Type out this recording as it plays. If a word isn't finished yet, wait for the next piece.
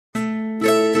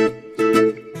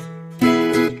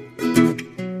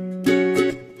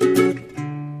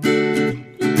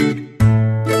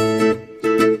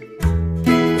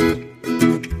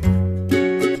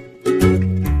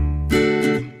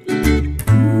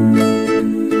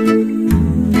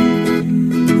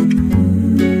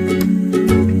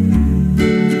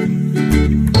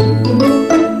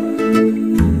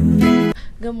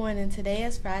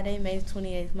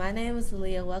28th. My name is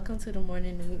Leah. Welcome to the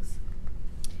Morning News.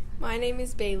 My name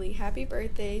is Bailey. Happy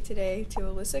birthday today to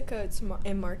Alyssa Coates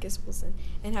and Marcus Wilson.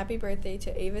 And happy birthday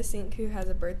to Ava Sink, who has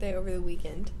a birthday over the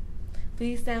weekend.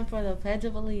 Please stand for the Pledge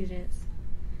of Allegiance.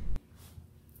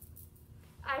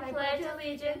 I pledge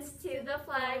allegiance to the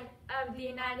flag of the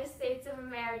United States of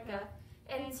America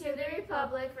and to the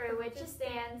republic for which it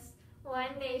stands,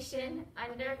 one nation,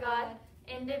 under God,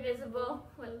 indivisible,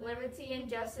 with liberty and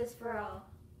justice for all.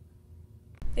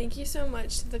 Thank you so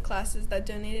much to the classes that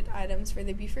donated items for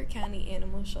the Beaufort County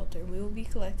Animal Shelter. We will be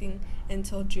collecting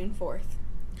until June 4th.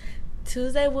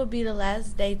 Tuesday will be the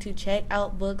last day to check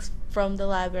out books from the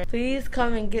library. Please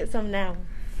come and get some now.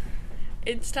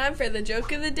 It's time for the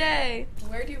joke of the day.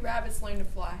 Where do rabbits learn to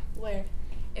fly? Where?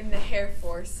 In the Air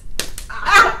Force.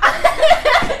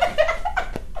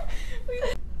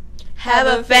 Have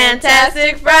a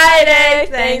fantastic Friday.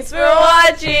 Thanks for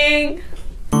watching.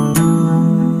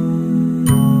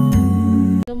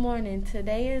 Good morning.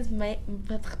 Today is May.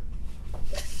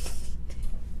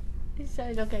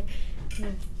 Okay.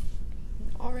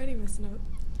 Already missing out.